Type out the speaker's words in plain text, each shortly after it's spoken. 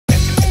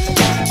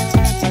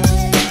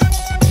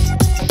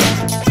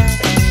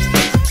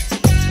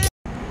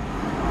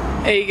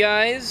Hey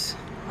guys,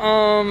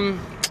 I'm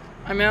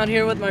out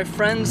here with my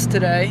friends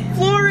today.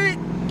 Floor it!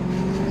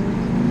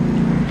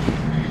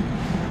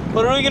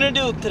 What are we gonna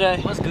do today?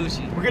 What's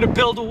Gucci? We're gonna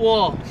build a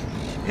wall.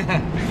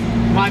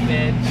 My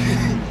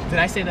bad. Did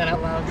I say that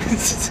out loud?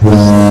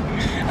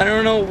 I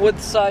don't know what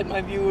side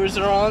my viewers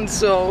are on,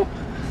 so...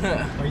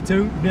 I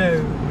don't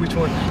know which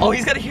one. Oh,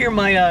 he's gotta hear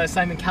my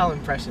Simon Cowell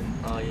impression.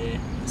 Oh yeah.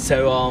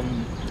 So,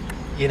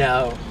 you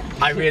know,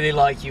 I really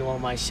like you on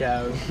my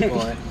show,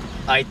 but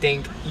I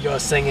think your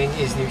singing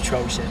is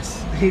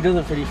atrocious. He does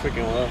it pretty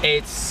freaking well.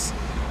 It's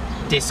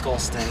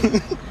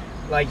disgusting.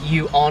 Like,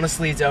 you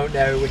honestly don't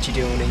know what you're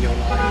doing in your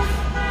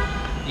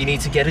life. You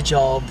need to get a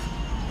job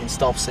and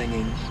stop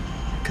singing,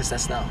 because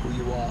that's not who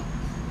you are.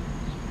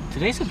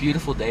 Today's a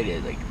beautiful day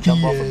to like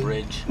jump off a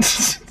bridge.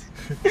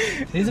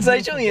 It's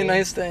actually a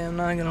nice day, I'm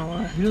not gonna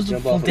lie.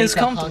 Jump off It's It's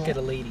comfortable. honk at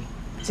a lady.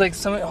 It's like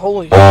something,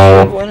 holy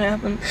shit, what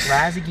happened?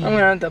 Rise again. I'm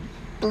gonna have to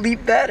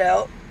bleep that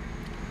out.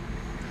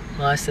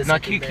 Well, I said No,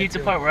 something bad, keep the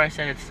too. part where I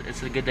said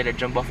it's a good day to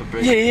jump off a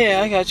bridge.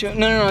 Yeah, I got you.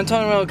 No, I'm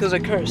talking about because I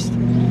cursed.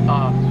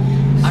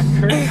 I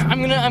cursed.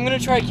 I'm gonna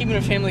try keeping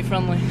it family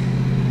friendly.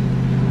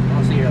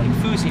 Oh, so you're like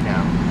Fousey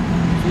now.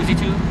 Fousey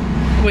too?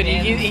 Wait,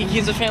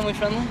 he's a family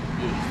friendly? Yeah,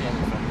 he's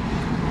family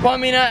friendly. Well, I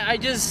mean,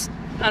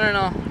 I don't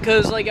know,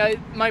 cause like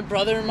my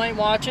brother might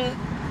watch it,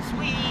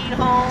 Sweet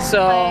home.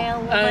 so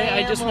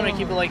I just want to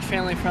keep it like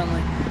family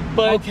friendly.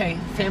 But Okay,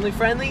 family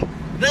friendly.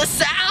 the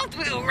South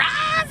will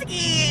rise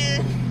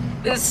again.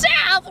 The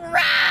South will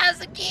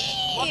rise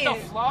again. What the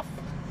fluff?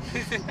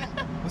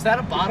 Was that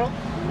a bottle?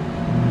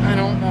 I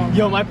don't know.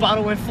 Yo, my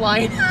bottle went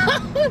flying.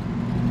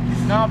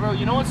 Nah, bro.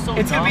 You know what's so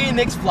It's dumb? gonna be in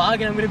Nick's vlog,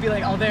 and I'm gonna be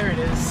like, oh, there it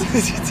is.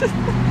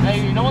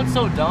 Hey, you know what's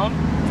so dumb?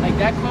 Like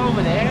that car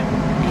over there,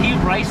 he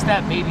riced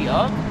that baby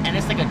up, and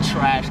it's like a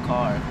trash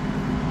car.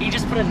 He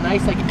just put a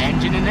nice like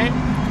engine in it,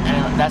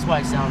 and that's why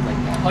it sounds like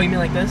that. Oh, you mean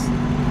like this?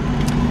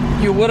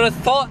 You would have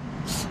thought.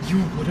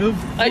 You would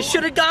have. I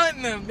should have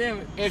gotten them. Damn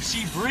it. If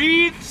she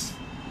breathes,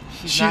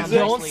 she's not a nice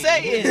Don't lady.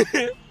 say it.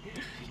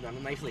 She's not a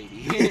nice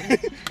lady.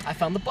 I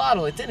found the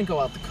bottle. It didn't go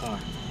out the car.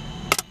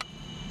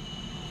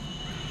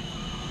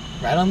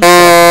 Right on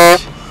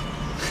the.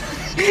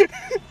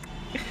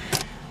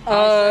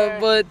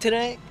 But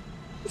today.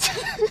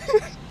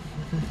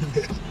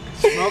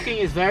 Smoking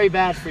is very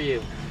bad for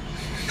you.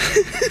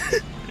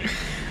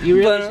 You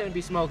really But- shouldn't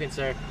be smoking,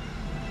 sir.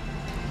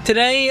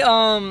 Today,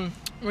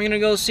 we're gonna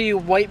go see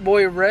White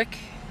Boy Rick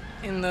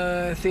in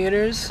the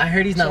theaters. I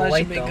heard he's So not that white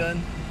should be though.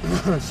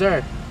 good.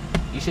 Sir,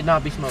 you should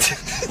not be smoking.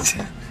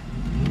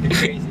 You're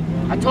crazy,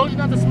 bro. I told you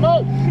not to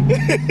smoke.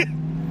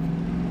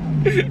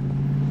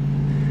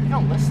 You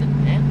don't listen,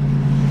 man.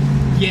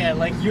 Yeah,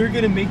 like you're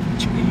gonna make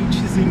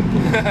changes in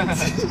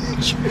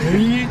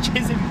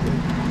changes in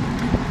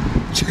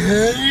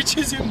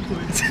changes in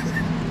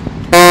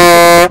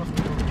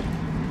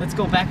Let's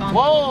go back on.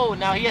 Whoa,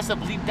 now he has to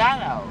bleep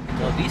that out.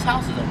 Yo, these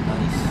houses are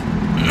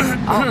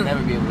nice. I'll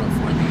never be able to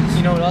afford these.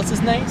 You know what else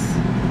is nice?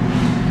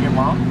 Your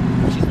mom?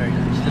 She's very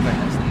nice. She's a very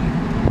nice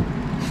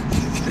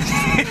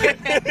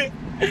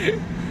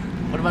lady.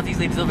 What about these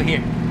ladies over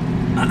here?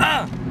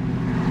 I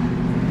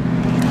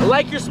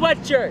like your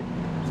sweatshirt.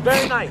 It's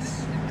very nice.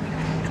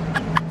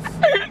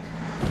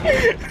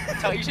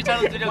 You should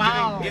tell the video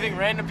Wow. giving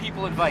random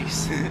people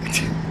advice.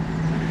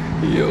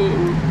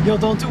 Yo,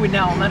 don't do it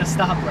now. I'm at a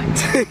stoplight.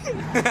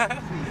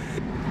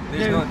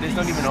 There's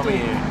not even over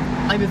here.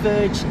 I'm a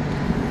virgin.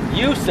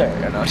 You, sir.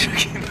 No, I'm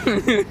joking.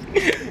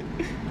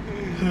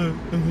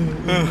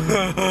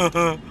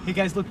 Hey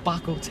guys, look,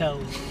 Bach Hotel.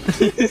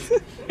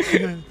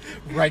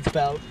 Right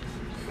about.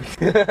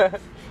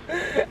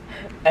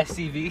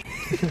 SCV.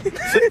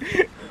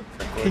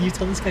 Can you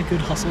tell this guy good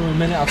hustle in a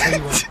minute? I'll tell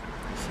you when.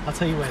 I'll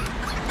tell you when.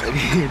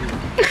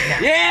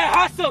 Yeah,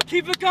 hustle.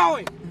 Keep it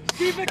going.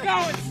 Keep it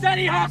going.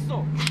 Steady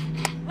hustle.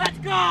 Let's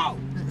go.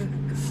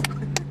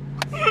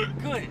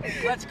 Good.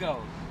 Let's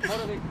go.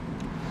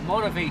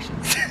 Motivation.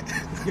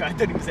 Yeah, I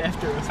thought he was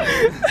after us.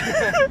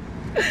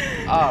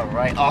 All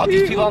right. Oh,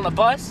 these people on the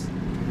bus.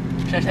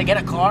 Should I get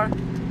a car?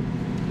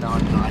 No,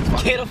 it's fine.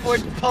 Can't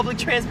afford public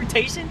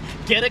transportation?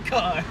 Get a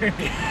car.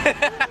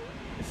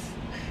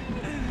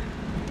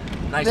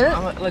 Nice.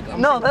 That- Look, I'm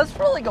No, that's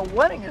for like a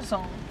wedding or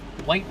something.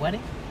 White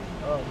wedding?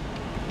 Oh.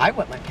 I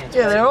wet my pants.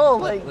 Yeah, they're all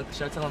Look, like. look,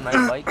 should I tell them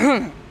nice bike?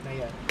 Not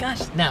yet.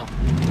 Gosh. Now.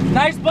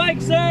 Nice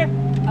bike, sir.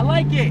 I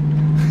like it.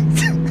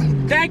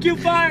 Thank you,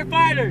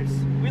 firefighters.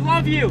 We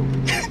love you.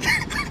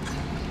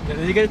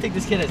 You're gonna think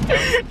this kid has Down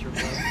syndrome,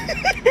 bro.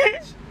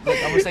 Look,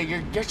 I'm gonna say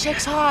your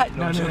chick's hot.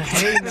 No, I'm joking.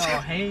 hey no,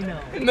 hey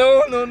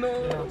no. No.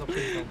 No, don't,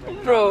 please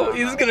don't, bro. Bro,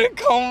 he's gonna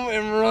come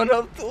and run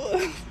up to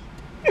us.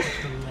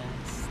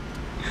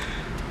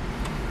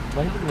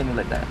 Why are you looking at me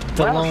like that?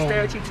 The Why I'll loan.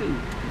 stare at you too.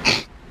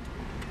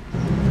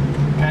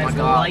 Guys,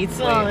 the lights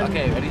Wait, on.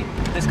 okay, ready?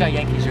 This guy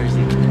Yankees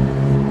jersey.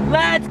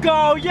 Let's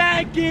go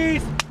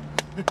Yankees!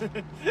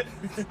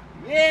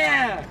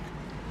 Yeah!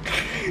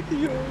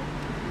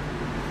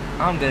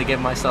 I'm gonna get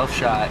myself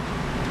shot.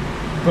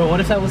 Bro, what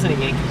if that wasn't a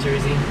Yankee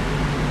jersey?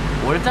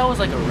 What if that was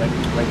like a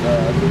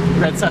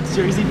Red Sox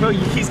jersey, bro?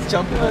 He's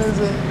jumping us.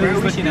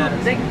 He's looking at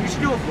us. You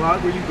should do a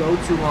vlog where you go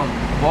to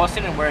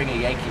Boston and wearing a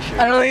Yankee shirt.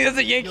 I don't think that's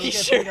a Yankee get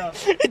shirt. beat up.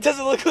 It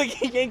doesn't look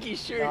like a Yankee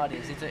shirt. No, it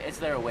is. It's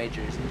their away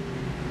jersey.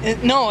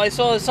 No, I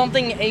saw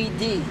something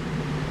AD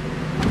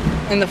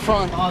in the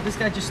front. Oh, this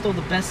guy just stole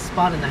the best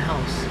spot in the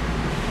house.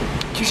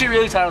 You should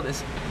really title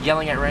this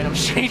 "Yelling at Random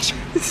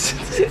Strangers."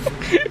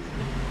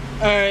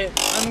 All right,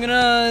 I'm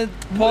gonna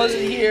pause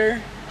it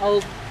here.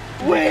 I'll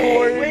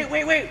record.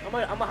 Wait.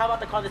 How about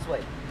the car this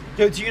way?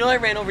 Yo, do you know I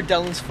ran over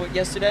Dylan's foot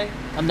yesterday?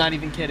 I'm not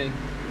even kidding.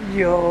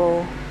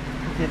 Yo.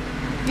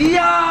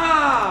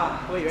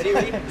 Yeah! Wait,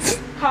 ready?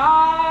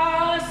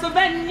 Ha,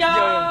 Savenya,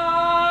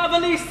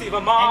 Bellissima.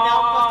 And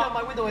now bust out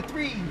my window at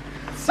 3, 2,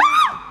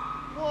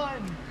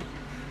 1.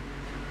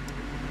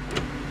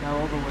 Now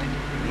all the way.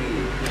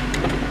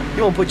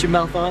 You won't put your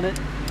mouth on it.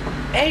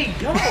 Hey,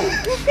 yo.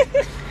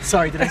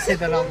 Sorry, did I say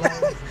that out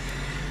loud?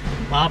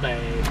 My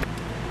babe.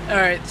 All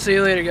right, see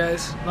you later,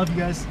 guys. Love you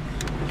guys.